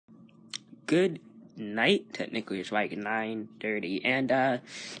good night. Technically, it's like 9:30, and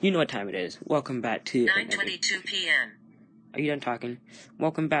you know what time it is. Welcome back to 9:22 p.m. Are you done talking?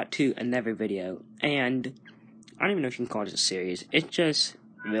 Welcome back to another video, and I don't even know if you can call this a series. It's just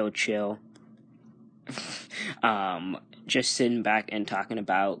real chill. Just sitting back and talking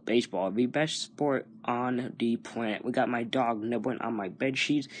about baseball, the best sport on the planet. We got my dog nibbling on my bed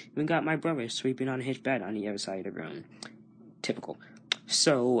sheets. We got my brother sleeping on his bed on the other side of the room. Typical.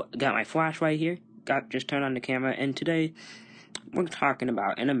 So, got my flash right here. Just turned on the camera, and today we're talking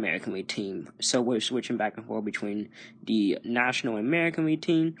about an American League team. So we're switching back and forth between the National American League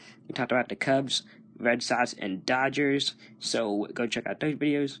team. We talked about the Cubs, Red Sox, and Dodgers. So go check out those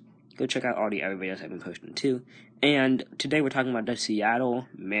videos. Go check out all the other videos I've been posting too. And today we're talking about the Seattle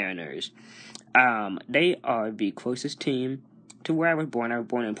Mariners. They are the closest team to where I was born. I was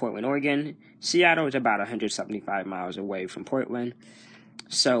born in Portland, Oregon. Seattle is about 175 miles away from Portland.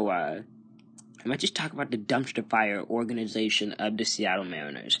 So, I might just talk about the dumpster fire organization of the Seattle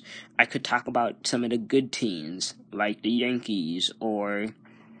Mariners. I could talk about some of the good teams, like the Yankees, or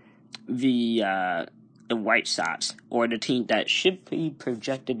the White Sox, or the team that should be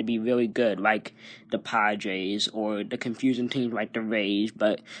projected to be really good, like the Padres, or the confusing teams like the Rays.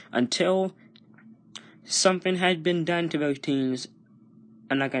 But until something has been done to those teams,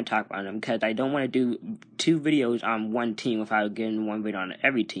 I'm not going to talk about them, because I don't want to do 2 videos on one team without getting one video on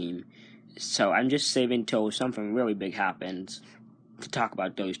every team. So I'm just saving until something really big happens to talk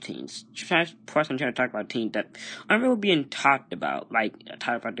about those teams. Plus, I'm trying to talk about teams that aren't really being talked about. Like, I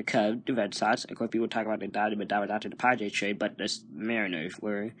talked about the Cubs, the Red Sox. Of course, people talk about the Dodgers, but that was after the Padres trade. But the Mariners,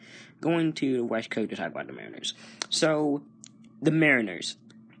 we're going to the West Coast to talk about the Mariners. So, the Mariners.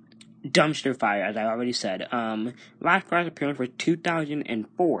 Dumpster fire, as I already said. Last class appearance was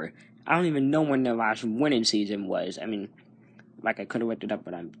 2004. I don't even know when their last winning season was. I mean, like, I could have looked it up,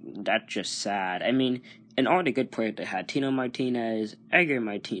 but that's just sad. I mean, and all the good players they had: Tino Martinez, Edgar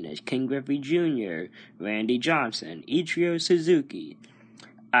Martinez, Ken Griffey Jr., Randy Johnson, Ichiro Suzuki,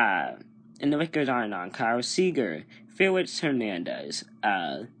 and the list goes on and on. Kyle Seager, Felix Hernandez.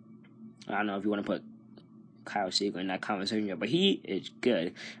 I don't know if you want to put Kyle Seager in that conversation, but he is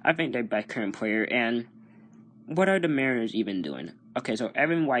good. I think they're best current player. And what are the Mariners even doing? Okay, so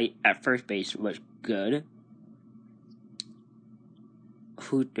Evan White at first base was good.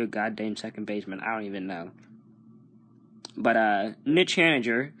 Who's the goddamn second baseman? I don't even know. But Mitch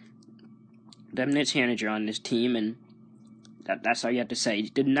Haniger, Mitch Haniger on this team, and that's all you have to say.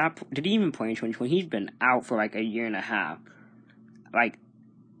 Did he even play in 2020? He's been out for like a year and a half. Like,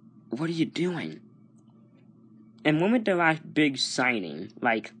 what are you doing? And when was the last big signing?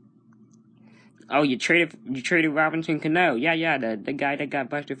 Like, oh, you traded Robinson Cano. Yeah, the guy that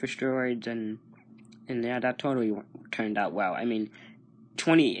got busted for steroids, and yeah, that totally turned out well. I mean,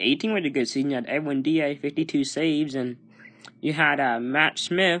 2018 was a good season. You had Edwin Diaz, 52 saves, and you had Mallett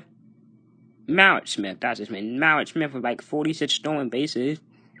Smith, that's his name. Mallett Smith with like 46 stolen bases,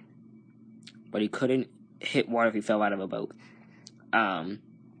 but he couldn't hit water if he fell out of a boat.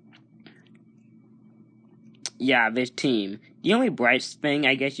 Yeah, this team. The only bright thing,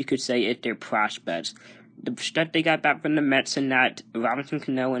 I guess you could say, is their prospects. The stuff they got back from the Mets in that Robinson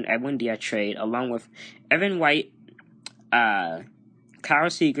Cano and Edwin Diaz trade, along with Evan White, Kyle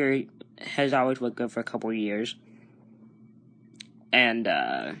Seager has always looked good for a couple of years. And,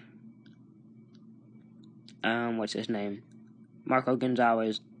 what's his name? Marco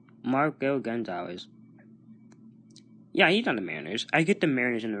Gonzalez. Yeah, he's on the Mariners. I get the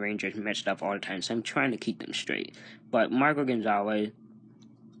Mariners and the Rangers mixed up all the time, so I'm trying to keep them straight. But Marco Gonzalez,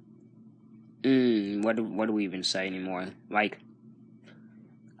 what do we even say anymore? Like,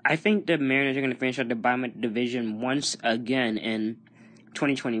 I think the Mariners are going to finish at the bottom of the division once again in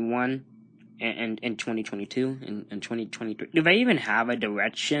 2021 and in 2022 and 2023. Do they even have a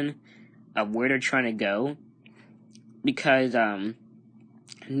direction of where they're trying to go? Because,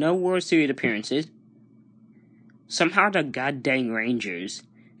 no World Series appearances. Somehow the goddamn Rangers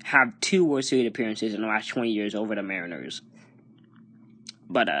have 2 World Series appearances in the last 20 years over the Mariners.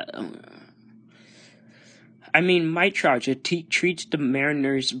 But, I mean, Mike Trout treats the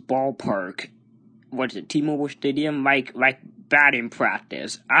Mariners ballpark, T-Mobile Stadium, like batting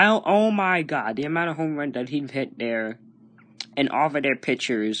practice. Oh my god, the amount of home runs that he's hit there and off of their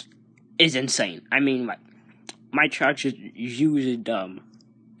pitchers is insane. I mean, like, Mike Trout just uses them.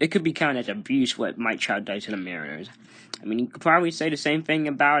 It could be counted as abuse what Mike Trout does to the Mariners. I mean, you could probably say the same thing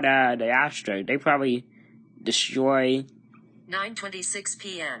about the Astros. They probably destroy... 9:26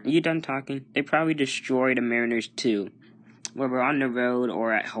 p.m. You done talking? They probably destroy the Mariners too, whether on the road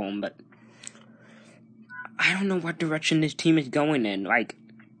or at home. But I don't know what direction this team is going in. Like,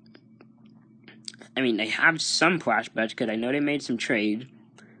 I mean, they have some prospects because I know they made some trades,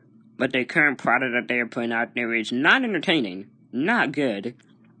 but the current product that they are putting out there is not entertaining, not good.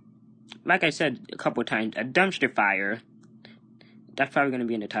 Like I said a couple times, a dumpster fire. That's probably going to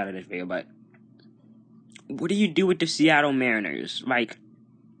be in the title of this video, but what do you do with the Seattle Mariners? Like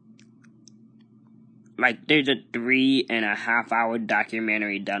there's a 3.5 hour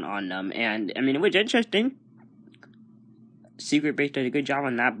documentary done on them, and I mean, it was interesting. Secret Base did a good job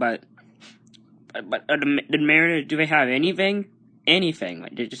on that, but the Mariners, do they have anything? Anything?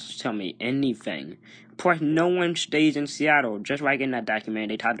 Like, they just tell me anything. Plus, no one stays in Seattle. Just like in that documentary,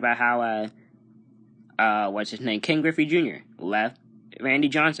 they talked about how what's his name? Ken Griffey Jr. left. Randy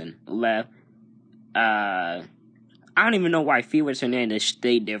Johnson left. I don't even know why Felix Hernandez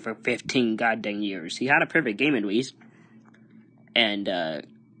stayed there for 15 goddamn years. He had a perfect game at least. And,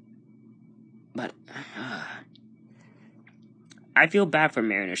 but I feel bad for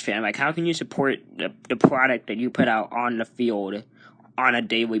Mariners fan. Like, how can you support the product that you put out on the field on a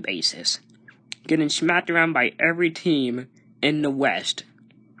daily basis? Getting smacked around by every team in the West.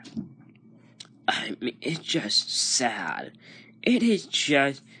 I mean, it's just sad. It is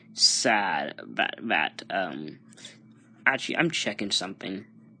just sad that actually, I'm checking something.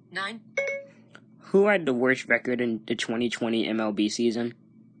 9. Who had the worst record in the 2020 MLB season?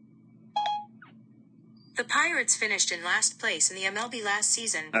 The Pirates finished in last place in the MLB last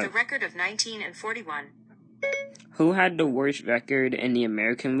season with a record of 19-41. Who had the worst record in the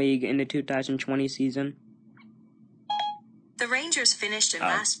American League in the 2020 season? The Rangers finished in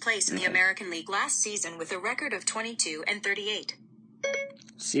last place in the American League last season with a record of 22-38.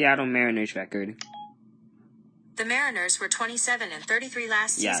 Seattle Mariners record. The Mariners were 27-33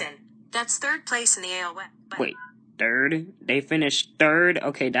 last season. That's third place in the AL West. Wait, third? They finished third?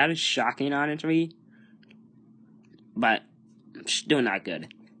 Okay, that is shocking, honestly. But still not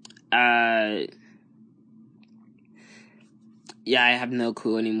good. Yeah, I have no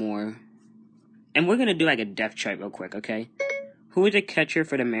clue anymore. And we're gonna do like a depth chart real quick, okay? Who is the catcher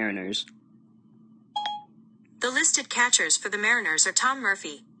for the Mariners? The listed catchers for the Mariners are Tom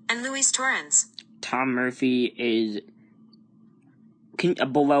Murphy and Luis Torrens. Tom Murphy is a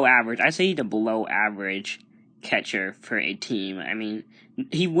below average. I say he's a below average catcher for a team. I mean,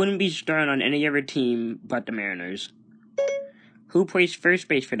 he wouldn't be starting on any other team but the Mariners. Who plays first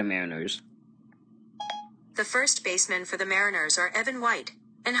base for the Mariners? The first basemen for the Mariners are Evan White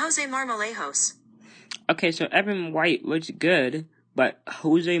and Jose Marmolejos. Okay, so Evan White looks good, but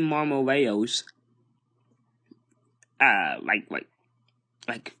Jose Marmolejos,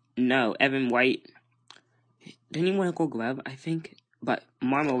 no, Evan White, didn't he win a Gold Glove, I think? But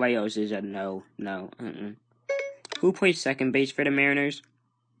Marmolejos is a no. Who plays second base for the Mariners?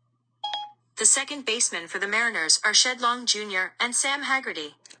 The second basemen for the Mariners are Shed Long Jr. and Sam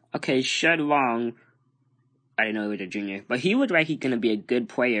Haggerty. Okay, Shed Long, I didn't know he was a junior, but he looked like he's going to be a good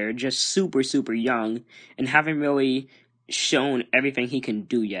player, just super, super young, and haven't really shown everything he can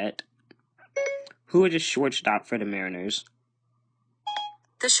do yet. Who is the shortstop for the Mariners?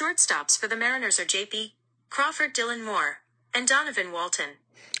 The shortstops for the Mariners are J.P. Crawford, Dylan Moore, and Donovan Walton.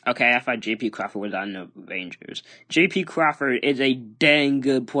 Okay, I thought J.P. Crawford was on the Rangers. J.P. Crawford is a dang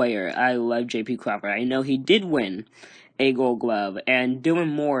good player. I love J.P. Crawford. I know he did win a Gold Glove, and Dylan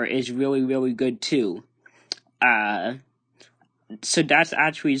Moore is really, really good too. So that's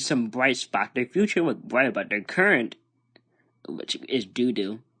actually some bright spot. Their future look bright, but their current, which is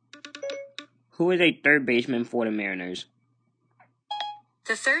doo-doo. Who is a third baseman for the Mariners?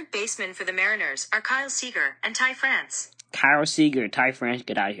 The third basemen for the Mariners are Kyle Seager and Ty France. Kyle Seager, Ty France,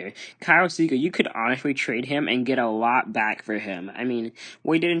 get out of here. Kyle Seager, you could honestly trade him and get a lot back for him. I mean,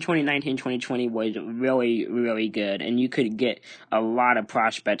 what he did in 2019-2020 was really, really good, and you could get a lot of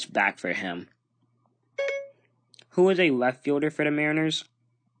prospects back for him. Who is a left fielder for the Mariners?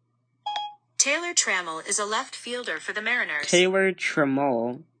 Taylor Trammell is a left fielder for the Mariners. Taylor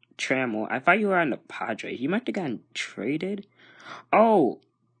Trammell. I thought you were on the Padres. You might have gotten traded. Oh,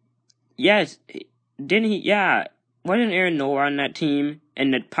 yes. Didn't he? Yeah. Wasn't Aaron Nola on that team?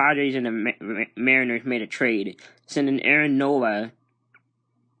 And the Padres and the Mariners made a trade, sending Aaron Nola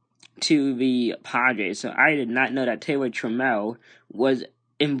to the Padres. So I did not know that Taylor Trammell was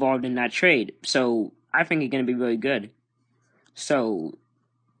involved in that trade. So I think he's going to be really good. So,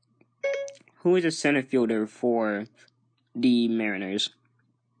 who is a center fielder for the Mariners?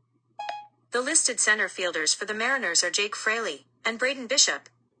 The listed center fielders for the Mariners are Jake Fraley and Braden Bishop.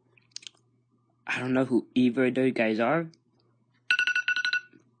 I don't know who either of those guys are.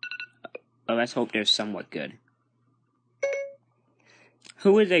 But let's hope they're somewhat good.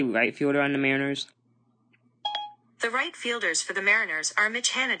 Who is a right fielder on the Mariners? The right fielders for the Mariners are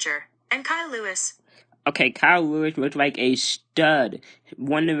Mitch Haniger And Kyle Lewis. Okay, Kyle Lewis looks like a stud.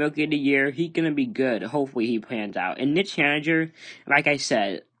 Won the Rookie of the Year. He's gonna be good. Hopefully he pans out. And Nick Haniger, like I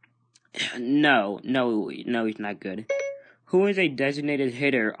said, no, he's not good. Who is a designated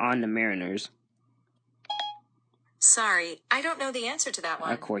hitter on the Mariners? Sorry, I don't know the answer to that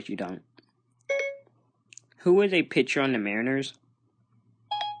one. Of course you don't. Who is a pitcher on the Mariners?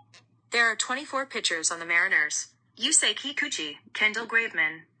 There are 24 pitchers on the Mariners. Yusei Kikuchi, Kendall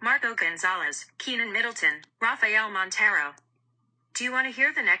Graveman, Marco Gonzalez, Keenan Middleton, Rafael Montero. Do you want to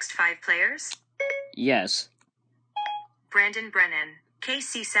hear the next 5 players? Yes. Brandon Brennan,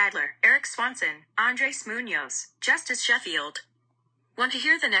 Casey Sadler, Eric Swanson, Andres Munoz, Justice Sheffield. Want to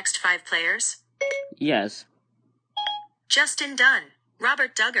hear the next 5 players? Yes. Justin Dunn,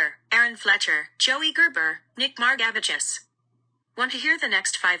 Robert Duggar, Aaron Fletcher, Joey Gerber, Nick Margavicius. Want to hear the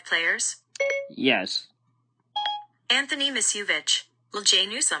next 5 players? Yes. Anthony Misiewicz, L.J.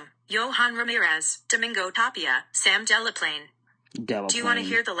 Newsome, Johan Ramirez, Domingo Tapia, Sam Delaplane. Do you want to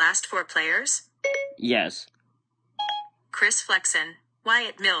hear the last 4 players? Yes. Chris Flexen,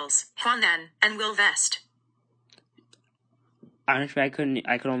 Wyatt Mills, Juan Then, and Will Vest. Honestly, I could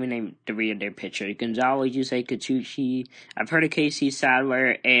only name 3 of their pitchers. Gonzalez, Yusei Kikuchi. I've heard of Casey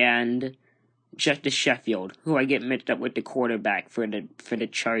Sadler and Justice Sheffield, who I get mixed up with the quarterback for the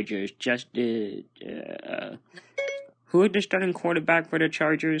Chargers. Who is the starting quarterback for the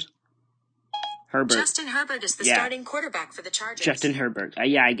Chargers? Herbert. Justin Herbert is the starting quarterback for the Chargers. Justin Herbert. I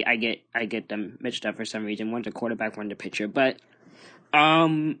get them mixed up for some reason. One's a quarterback, one's a pitcher. But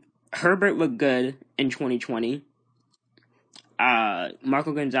Herbert looked good in 2020.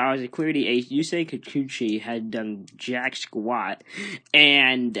 Marco Gonzalez is clearly ace. Yusei Kikuchi had done jack squat.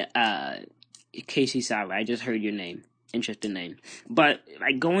 And Casey Sadler, I just heard your name. Interesting name. But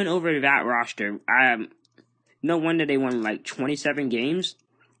like going over that roster, no wonder they won like 27 games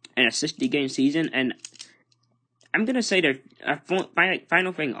in a 60-game season. And I'm gonna say the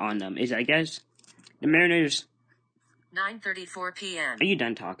final thing on them is, I guess, the Mariners. 9:34 p.m. Are you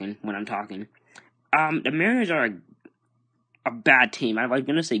done talking when I'm talking? The Mariners are a bad team. I was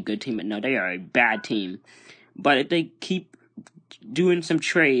gonna say good team, but no, they are a bad team. But if they keep doing some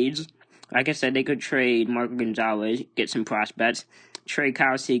trades, like I said, they could trade Marco Gonzalez, get some prospects, trade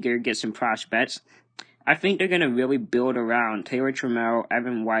Kyle Seager, get some prospects. I think they're gonna really build around Taylor Trammell,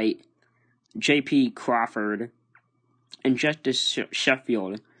 Evan White, J.P. Crawford, and Justice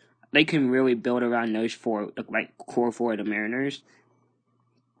Sheffield. They can really build around those 4, like core 4 of the Mariners.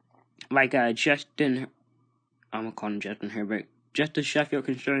 Like Justin. I'm going to call him Justin Herbert. Justice Sheffield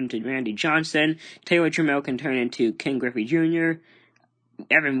can turn into Randy Johnson. Taylor Trammell can turn into Ken Griffey Jr.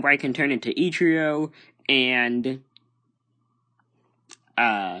 Evan White can turn into Ichiro. And,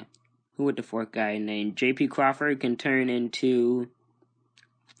 who would the 4th guy name? J.P. Crawford can turn into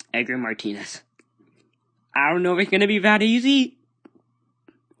Edgar Martinez. I don't know if it's going to be that easy.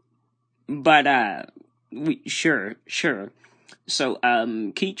 But, sure.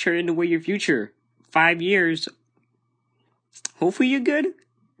 So, keep turning toward your future. 5 years. Hopefully you're good.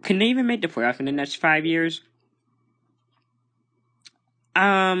 Can they even make the playoffs in the next 5 years?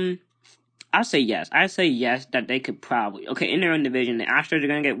 I'll say yes. I say yes that they could probably. Okay, in their own division, the Astros are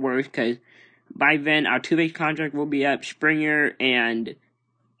going to get worse because by then our 2-way contract will be up. Springer and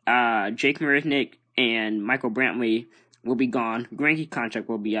Jake Marisnick and Michael Brantley will be gone. Greinke contract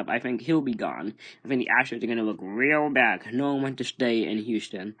will be up. I think he'll be gone. I think the Astros are going to look real bad. No one wants to stay in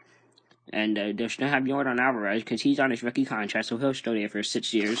Houston. And they'll still have Yordan Alvarez because he's on his rookie contract, so he'll stay there for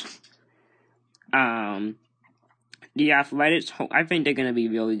 6 years. The Athletics, I think they're going to be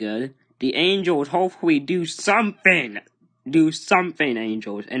really good. The Angels, hopefully do something. Do something,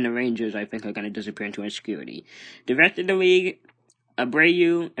 Angels. And the Rangers, I think, are going to disappear into obscurity. The rest of the league, the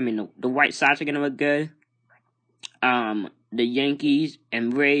White Sox are going to look good. The Yankees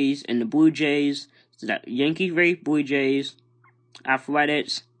and Rays and the Blue Jays. So that Yankees, Rays, Blue Jays,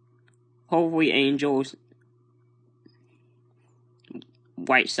 Athletics, hopefully Angels,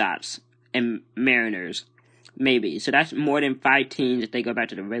 White Sox, and Mariners. Maybe. So that's more than 5 teams if they go back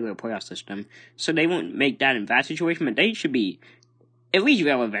to the regular playoff system. So they won't make that in that situation, but they should be at least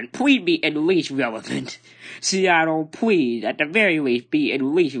relevant. Please be at least relevant. Seattle, please, at the very least, be at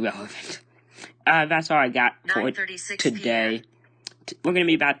least relevant. That's all I got for today. We're going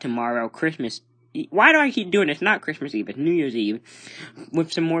to be back tomorrow, Christmas. Why do I keep doing this? Not Christmas Eve, it's New Year's Eve.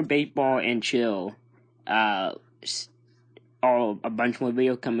 With some more baseball and chill. A bunch more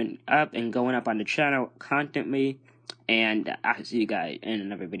videos coming up and going up on the channel constantly. And I'll see you guys in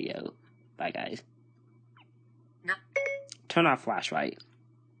another video. Bye, guys. No. Turn off flashlight.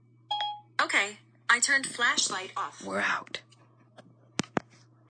 Okay, I turned flashlight off. We're out.